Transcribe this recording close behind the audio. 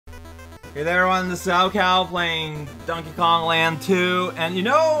Hey there everyone, this is Cow playing Donkey Kong Land 2, and you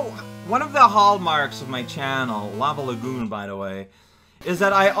know, one of the hallmarks of my channel, Lava Lagoon by the way, is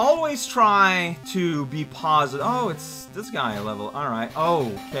that I always try to be positive. Oh, it's this guy level, alright.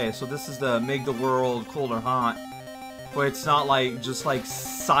 Oh, okay, so this is the make the world cold or hot, but it's not like, just like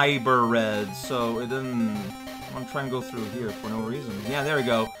cyber red, so it didn't... I'm trying to go through here for no reason. Yeah, there we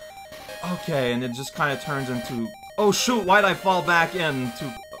go. Okay, and it just kind of turns into... Oh shoot, why'd I fall back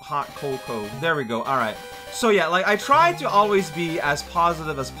into... hot cocoa. There we go. Alright. So yeah, like, I try to always be as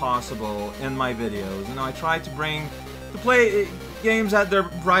positive as possible in my videos. You know, I try to play games at their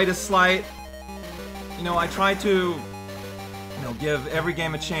brightest light. You know, I try to, you know, give every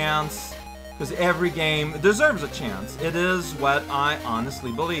game a chance. Because every game deserves a chance. It is what I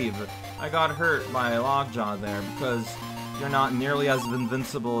honestly believe. I got hurt by a lockjaw there because you're not nearly as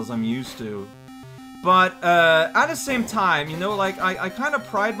invincible as I'm used to. But, at the same time, you know, like, I kind of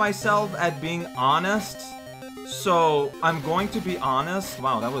pride myself at being honest. So, I'm going to be honest.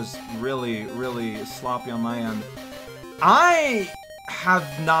 Wow, that was really, really sloppy on my end. I have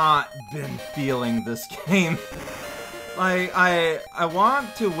not been feeling this game. Like, I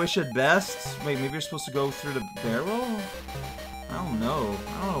want to wish it best. Wait, maybe you're supposed to go through the barrel? I don't know.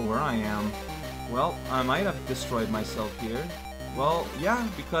 I don't know where I am. Well, I might have destroyed myself here. Well, yeah,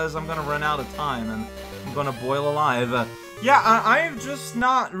 because I'm gonna run out of time and I'm gonna boil alive. Yeah, I've just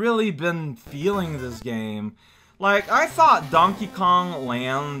not really been feeling this game. Like, I thought Donkey Kong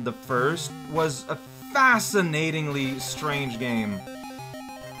Land the first was a fascinatingly strange game.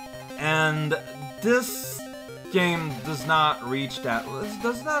 And this game does not reach that.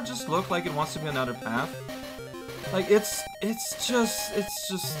 Does not just look like it wants to be another path. Like, it's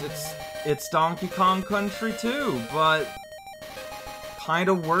Donkey Kong Country 2, but kind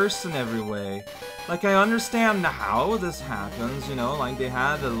of worse in every way. Like, I understand how this happens, you know, like they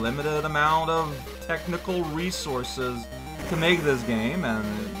had a limited amount of technical resources to make this game, and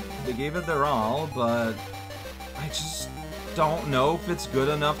they gave it their all, but I just don't know if it's good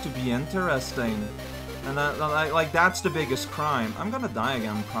enough to be interesting. And like, that's the biggest crime. I'm gonna die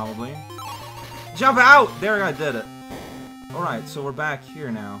again, probably. Jump out! There, I did it. Alright, so we're back here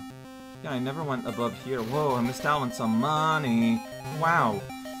now. Yeah, I never went above here. Whoa, I missed out on some money. Wow.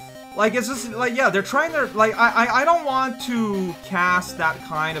 Like, it's just, like, yeah, they're trying to, like, I don't want to cast that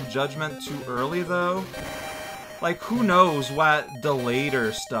kind of judgment too early, though. Like, who knows what the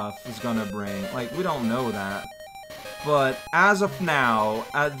later stuff is gonna bring. Like, we don't know that. But, as of now,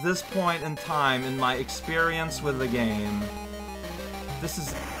 at this point in time, in my experience with the game, this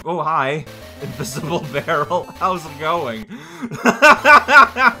is... Oh, hi. Invisible barrel. How's it going?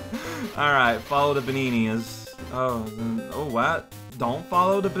 Alright, follow the bananas. Oh, what? Don't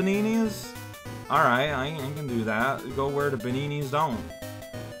follow the bananas? Alright, I can do that. Go where the bananas don't.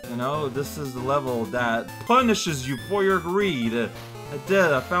 You know, this is the level that punishes you for your greed. I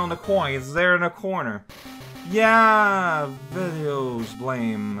did, I found a coin. It's there in a corner. Yeah, videos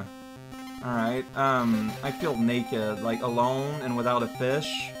blame. Alright, I feel naked, like alone and without a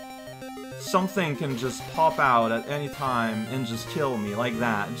fish. Something can just pop out at any time and just kill me, like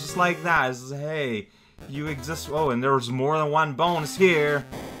that. Just like that. It's just, hey, you exist. Oh, and there's more than one bonus here.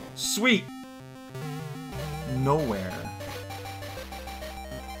 Sweet. Nowhere.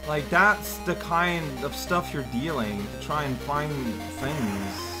 Like, that's the kind of stuff you're dealing to try and find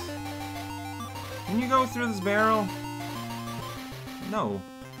things. Can you go through this barrel? No.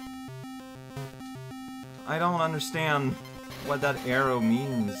 I don't understand what that arrow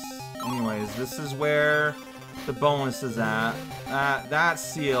means. Anyways, this is where the bonus is at. That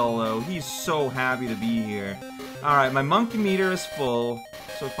seal, though, he's so happy to be here. Alright, my monkey meter is full,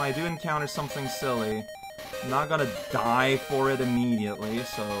 so if I do encounter something silly, I'm not gonna die for it immediately,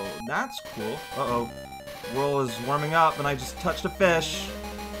 so that's cool. Uh-oh. World is warming up, and I just touched a fish.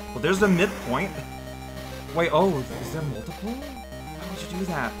 Well, there's the midpoint. Wait, oh, is there multiple? Why would you do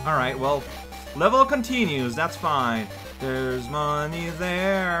that? Alright, well, level continues, that's fine. There's money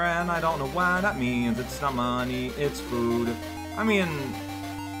there, and I don't know why that means. It's not money, it's food. I mean,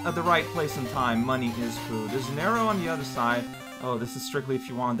 at the right place and time, money is food. There's an arrow on the other side. Oh, this is strictly if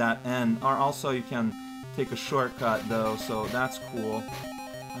you want that end. Or also, you can take a shortcut, though, so that's cool.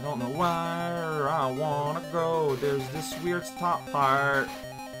 I don't know where I wanna go. There's this weird top part.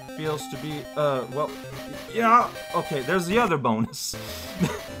 Feels to be, well, yeah. Okay, there's the other bonus.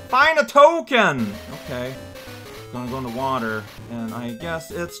 Find a token! Okay. Gonna go in the water, and I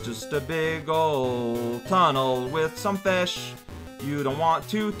guess it's just a big old tunnel with some fish. You don't want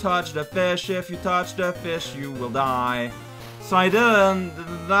to touch the fish. If you touch the fish, you will die. So I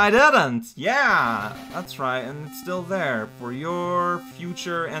didn't! Yeah! That's right, and it's still there for your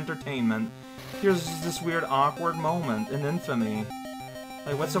future entertainment. Here's this weird awkward moment in infamy.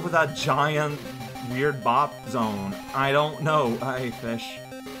 Like, what's up with that giant weird bop zone? I don't know. Hey, fish.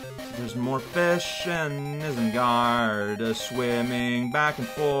 There's more fish in Isengard, swimming back and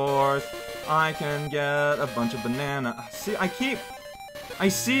forth. I can get a bunch of banana. See, I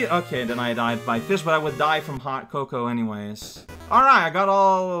see. Okay, then I died by fish, but I would die from hot cocoa anyways. Alright, I got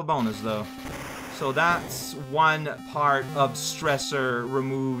all the bonus though. So that's one part of stressor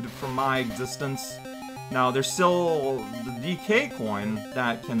removed from my existence. Now, there's still the DK coin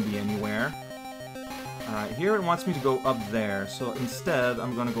that can be anywhere. Alright, here it wants me to go up there, so instead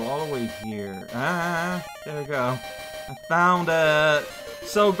I'm gonna go all the way here. Ah, there we go. I found it!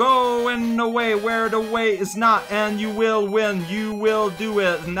 So going away where the way is not, and you will win, you will do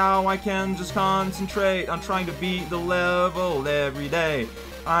it. Now I can just concentrate on trying to beat the level every day.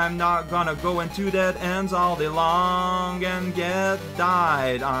 I'm not gonna go into dead ends all day long and get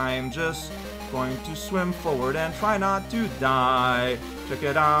died. I'm just going to swim forward and try not to die. Check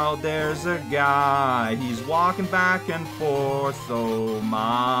it out, there's a guy. He's walking back and forth, oh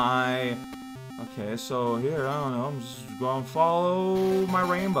my. Okay, so here, I don't know, I'm just gonna follow my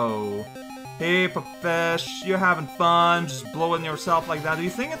rainbow. Hey, fish, you're having fun, just blowing yourself like that. Do you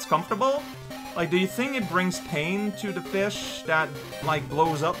think it's comfortable? Like, do you think it brings pain to the fish that, like,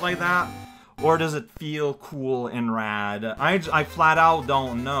 blows up like that? Or does it feel cool and rad? I flat out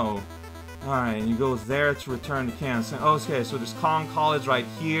don't know. Alright, and you go there to return to Kansas. Oh, okay, so there's Kong College right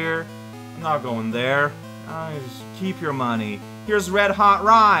here. I'm not going there. Just keep your money. Here's REDHOT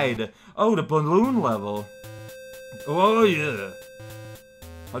Ride! Oh, the balloon level. Oh, yeah.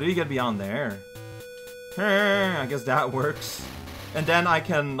 How do you get beyond there? I guess that works. And then I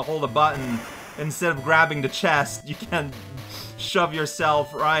can hold a button. Instead of grabbing the chest, you can shove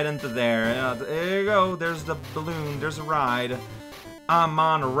yourself right into there. There you go. There's the balloon. There's a ride. I'm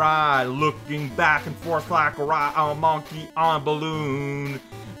on a ride, looking back and forth like a monkey on a balloon.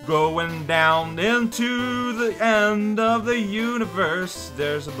 Going down into the end of the universe.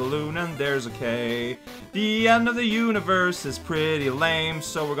 There's a balloon and there's a K. The end of the universe is pretty lame,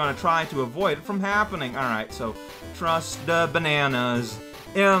 so we're gonna try to avoid it from happening. Alright, so trust the bananas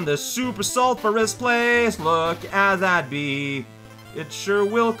in the super sulfurous place. Look at that bee. It sure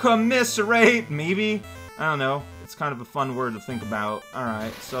will commiserate, maybe. I don't know. It's kind of a fun word to think about.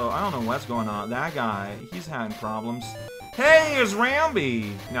 Alright, so I don't know what's going on. That guy, he's having problems. Hey, there's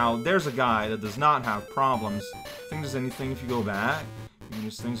Ramby! Now, there's a guy that does not have problems. Think there's anything if you go back? You can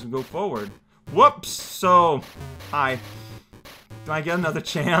just things will go forward. Whoops! So, hi. Do I get another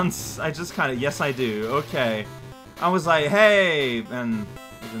chance? I just kind of, yes I do. Okay. I was like, hey! And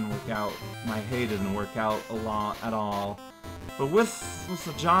it didn't work out. My hey didn't work out a lot at all. But with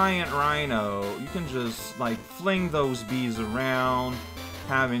the giant rhino, you can just, like, fling those bees around,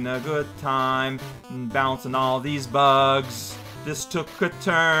 having a good time, and bouncing all these bugs. This took a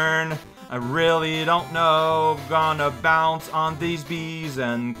turn. I really don't know. I'm gonna bounce on these bees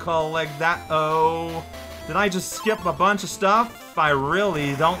and collect that O. Did I just skip a bunch of stuff? I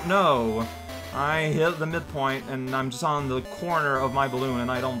really don't know. I hit the midpoint, and I'm just on the corner of my balloon,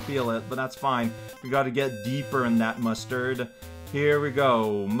 and I don't feel it, but that's fine. We gotta get deeper in that mustard. Here we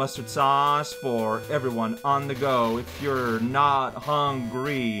go. Mustard sauce for everyone on the go. If you're not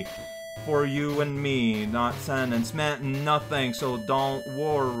hungry, for you and me. Not sentence meant nothing, so don't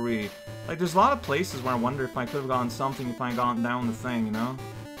worry. Like, there's a lot of places where I wonder if I could have gotten something if I had gone down the thing, you know?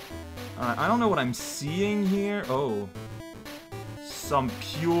 I don't know what I'm seeing here. Oh. Some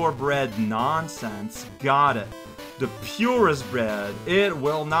purebred nonsense. Got it. The purest bread. It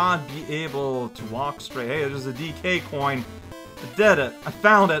will not be able to walk straight. Hey, there's a DK coin. I did it. I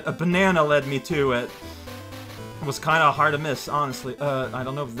found it. A banana led me to it. It was kind of hard to miss, honestly. I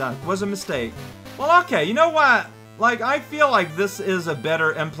don't know if that was a mistake. Well, okay, you know what? Like, I feel like this is a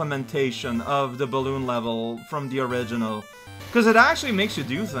better implementation of the balloon level from the original. Because it actually makes you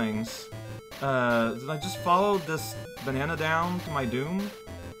do things. Did I just follow this banana down to my doom?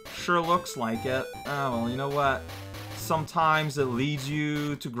 Sure looks like it. Oh, well, you know what? Sometimes it leads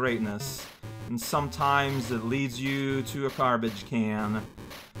you to greatness. And sometimes it leads you to a garbage can.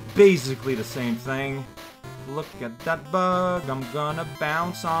 Basically the same thing. Look at that bug, I'm gonna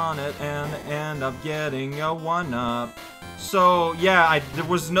bounce on it and end up getting a 1-up. So, yeah, I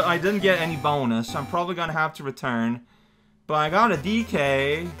didn't get any bonus. I'm probably gonna have to return. But I got a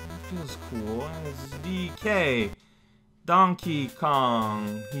DK. Feels cool. It's DK. Donkey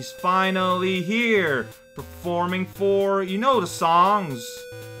Kong. He's finally here. Performing for, you know the songs.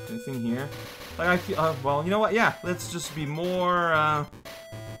 Anything here? Like, I feel, well, you know what? Yeah, let's just be more,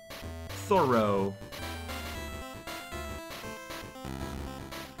 thorough.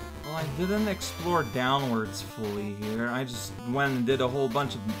 Well, I didn't explore downwards fully here. I just went and did a whole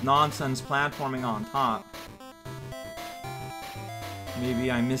bunch of nonsense platforming on top.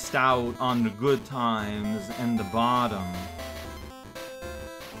 Maybe I missed out on the good times and the bottom.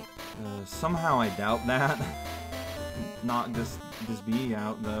 Somehow I doubt that. Not this bee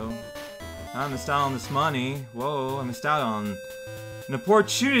out, though. I missed out on this money. Whoa, I missed out on an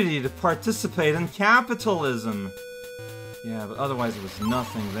opportunity to participate in capitalism. Yeah, but otherwise it was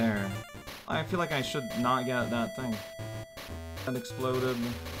nothing there. I feel like I should not get that thing. That exploded.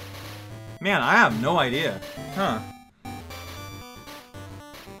 Man, I have no idea. Huh.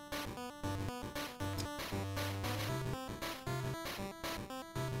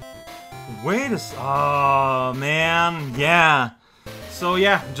 Wait a oh man, yeah. So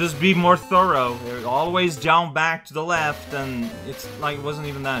yeah, just be more thorough. Always jump back to the left, and it's like it wasn't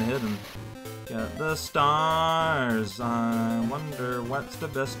even that hidden. Get the stars. I wonder what's the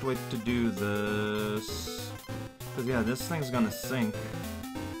best way to do this. Cause yeah, this thing's gonna sink.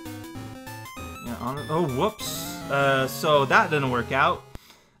 Yeah, oh whoops. So that didn't work out.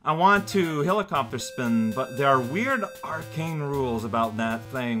 I want to helicopter spin, but there are weird arcane rules about that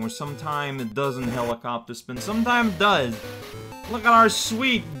thing, where sometimes it doesn't helicopter spin, sometimes it does. Look at our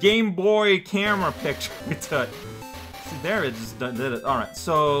sweet Game Boy camera picture we took. See, there it just did it. Alright,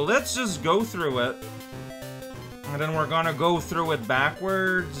 so let's just go through it. And then we're gonna go through it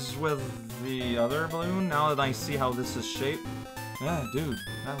backwards with the other balloon, now that I see how this is shaped. Yeah, dude,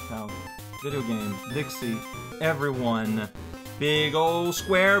 that's how. Video game, Dixie, everyone. Big old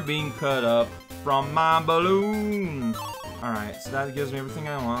square being cut up from my balloon. Alright, so that gives me everything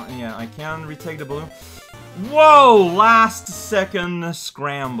I want. And yeah, I can retake the balloon. Whoa! Last second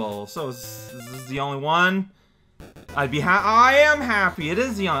scramble. So is this the only one? I am happy. It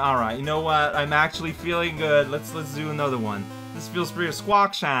is the only. Alright, you know what? I'm actually feeling good. Let's do another one. This feels pretty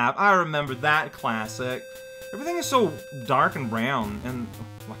SQUAWK'S. I remember that classic. Everything is so dark and brown, and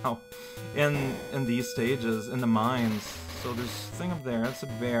wow. In these stages, in the mines. So there's a thing up there, that's a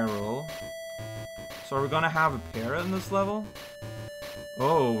barrel. So are we gonna have a parrot in this level?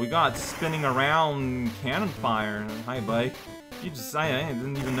 Oh, we got spinning around cannon fire. Hi, bike. You just, I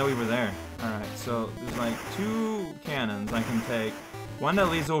didn't even know you were there. Alright, so there's like 2 cannons I can take. One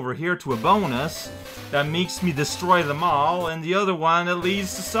that leads over here to a bonus that makes me destroy them all, and the other one that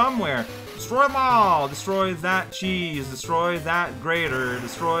leads to somewhere. Destroy them all! Destroy that cheese, destroy that grater,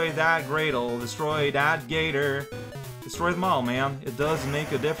 destroy that gradle, destroy that gator. Destroy them all, man. It does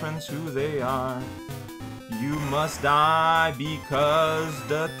make a difference who they are. You must die because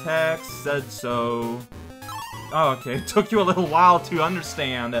the text said so. Oh, okay. It took you a little while to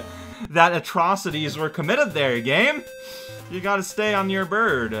understand that atrocities were committed there, game. You gotta stay on your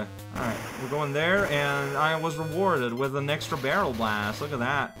bird. Alright, we're going there, and I was rewarded with an extra barrel blast. Look at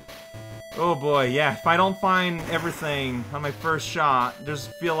that. Oh boy, yeah. If I don't find everything on my first shot,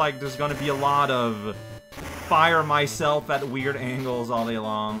 feel like there's gonna be a lot of fire myself at weird angles all day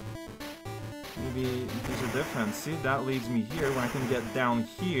long. Maybe these are different. See, that leads me here when I can get down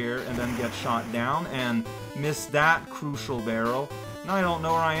here and then get shot down and miss that crucial barrel. Now I don't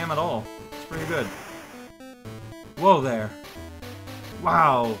know where I am at all. It's pretty good. Whoa there.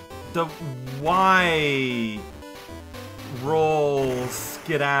 Wow. The Y roll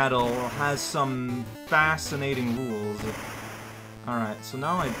skedaddle has some fascinating rules. Alright, so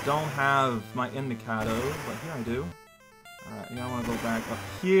now I don't have my indicato, but here I do. Alright, I want to go back up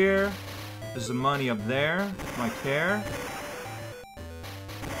here. There's the money up there. My care.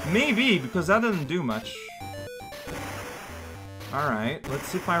 Maybe, because that didn't do much. Alright, let's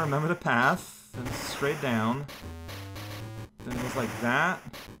see if I remember the path. Then it's straight down. Then it goes like that.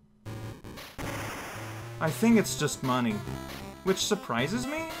 I think it's just money. Which surprises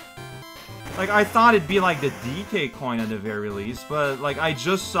me? Like, I thought it'd be like the DK coin at the very least, but, like, I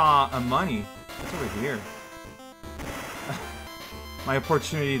just saw a money. It's over here. My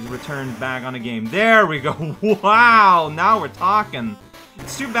opportunity to return back on the game. There we go! Wow! Now we're talking!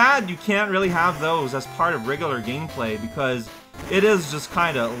 It's too bad you can't really have those as part of regular gameplay, because it is just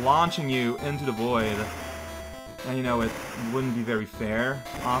kind of launching you into the void. And, you know, it wouldn't be very fair,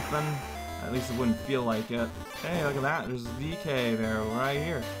 often. At least it wouldn't feel like it. Hey, look at that! There's a DK there, right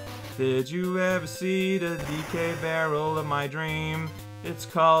here. Did you ever see the DK barrel of my dream? It's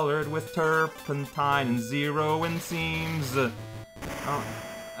colored with turpentine and 0 inseams.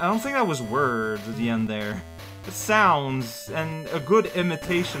 I don't think that was words at the end there. It sounds, and a good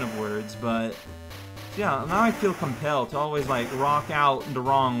imitation of words, but Yeah, now I feel compelled to always, like, rock out the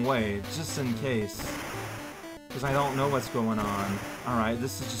wrong way, just in case. Because I don't know what's going on. Alright,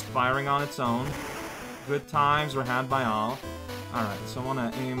 this is just firing on its own. Good times were had by all. Alright, so I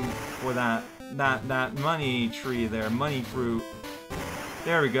want to aim for that money tree there, money fruit.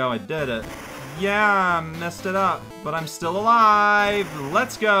 There we go, I did it. Yeah, I messed it up, but I'm still alive.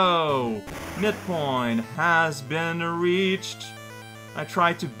 Let's go! Midpoint has been reached. I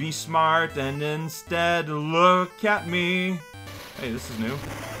tried to be smart and instead look at me. Hey, this is new.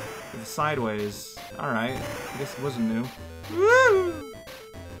 It's sideways. Alright, I guess it wasn't new. Woo!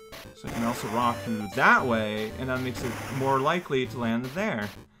 So I can also rock through that way, and that makes it more likely to land there.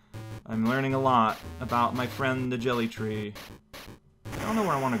 I'm learning a lot about my friend the jelly tree. I don't know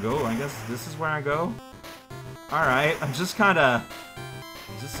where I want to go. I guess this is where I go. Alright, I'm just kinda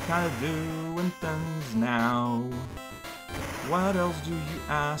doing things now. What else do you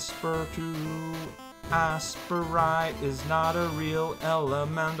aspire to? Aspirite is not a real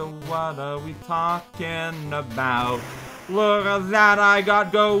element. What are we talking about? Look at that, I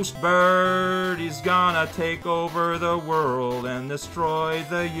got Ghost Bird. He's gonna take over the world and destroy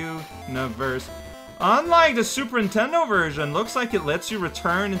the universe. Unlike the Super Nintendo version, looks like it lets you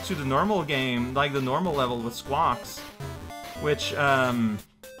return into the normal game, like the normal level with SQUAWK'S. Which,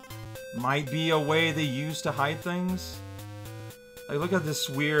 might be a way they use to hide things. Like, look at this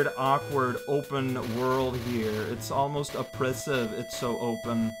weird, awkward, open world here. It's almost oppressive, it's so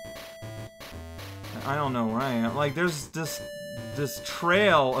open. I don't know where I am. Like, there's this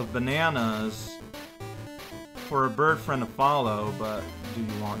trail of bananas for a bird friend to follow, but do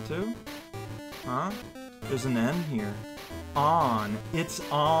you want to? Huh? There's an N here. On. It's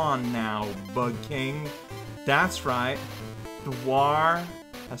on now, Bug King. That's right. The war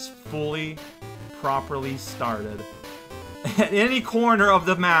has fully, properly started. At any corner of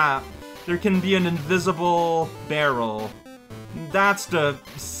the map, there can be an invisible barrel. That's the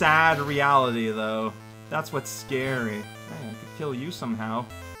sad reality, though. That's what's scary. Hey, I could kill you somehow.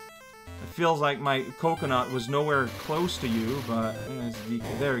 It feels like my coconut was nowhere close to you, but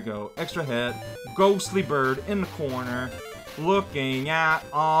there we go. Extra hit. Ghostly bird in the corner, looking at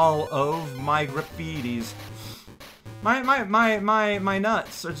all of my graffitis. My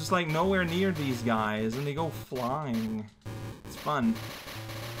nuts are just like nowhere near these guys, and they go flying. It's fun.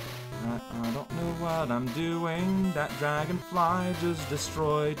 I don't know what I'm doing. That dragonfly just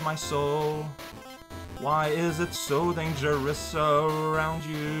destroyed my soul. Why is it so dangerous around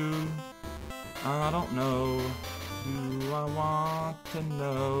you? I don't know. Do I want to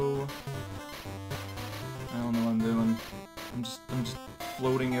know? I don't know what I'm doing. I'm just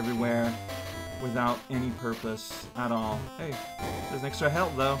floating everywhere without any purpose at all. Hey, there's an extra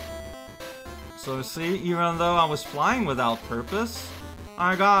health though. So see, even though I was flying without purpose,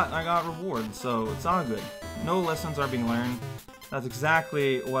 I got rewards, so it's all good. No lessons are being learned. That's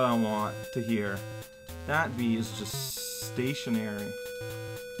exactly what I want to hear. That bee is just stationary.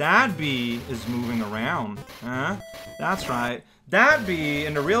 That bee is moving around, huh? That's right. That bee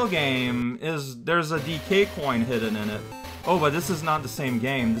in the real game there's a DK coin hidden in it. Oh, but this is not the same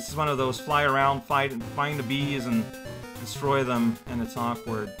game. This is one of those fly around, find the bees and destroy them, and it's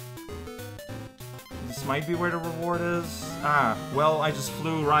awkward. This might be where the reward is. Ah, well, I just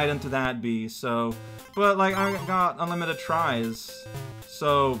flew right into that bee, so... But, like, I got unlimited tries.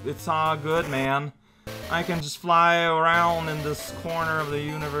 So, it's all good, man. I can just fly around in this corner of the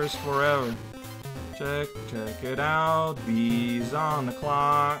universe forever. Check it out. Bees on the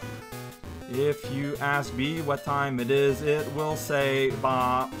clock. If you ask bee what time it is, it will say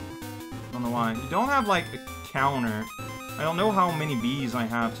bop. I don't know why. You don't have, like, a counter. I don't know how many bees I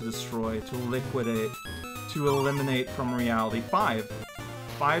have to destroy, to liquidate, to eliminate from reality. 5.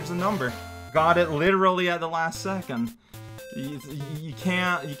 5's the number. Got it literally at the last second. You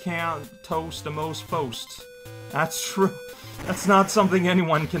can't toast the most posts. That's true. That's not something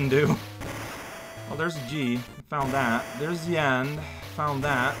anyone can do. Oh, there's a G. Found that. There's the end. Found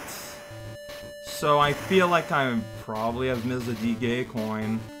that. So I feel like I probably have missed a DK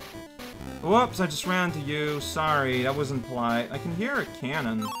coin. Whoops, I just ran to you. Sorry, that wasn't polite. I can hear a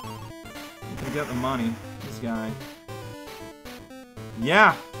cannon. I can get the money. This guy.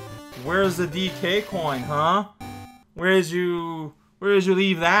 Yeah! Where's the DK coin, huh? Where'd you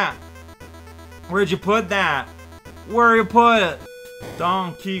leave that? Where'd you put that? Where you put it?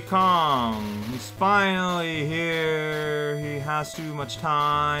 Donkey Kong. He's finally here. He has too much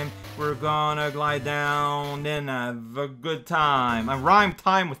time. We're gonna glide down and have a good time. I rhymed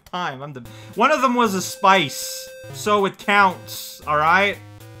time with time. One of them was a spice, so it counts. All right?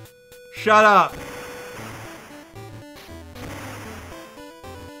 Shut up.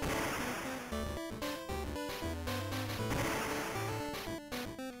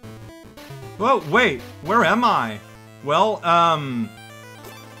 Whoa, wait, where am I? Well,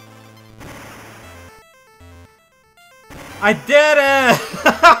 I did it!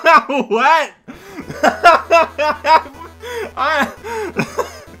 What?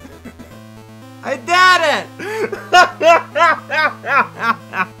 I did it!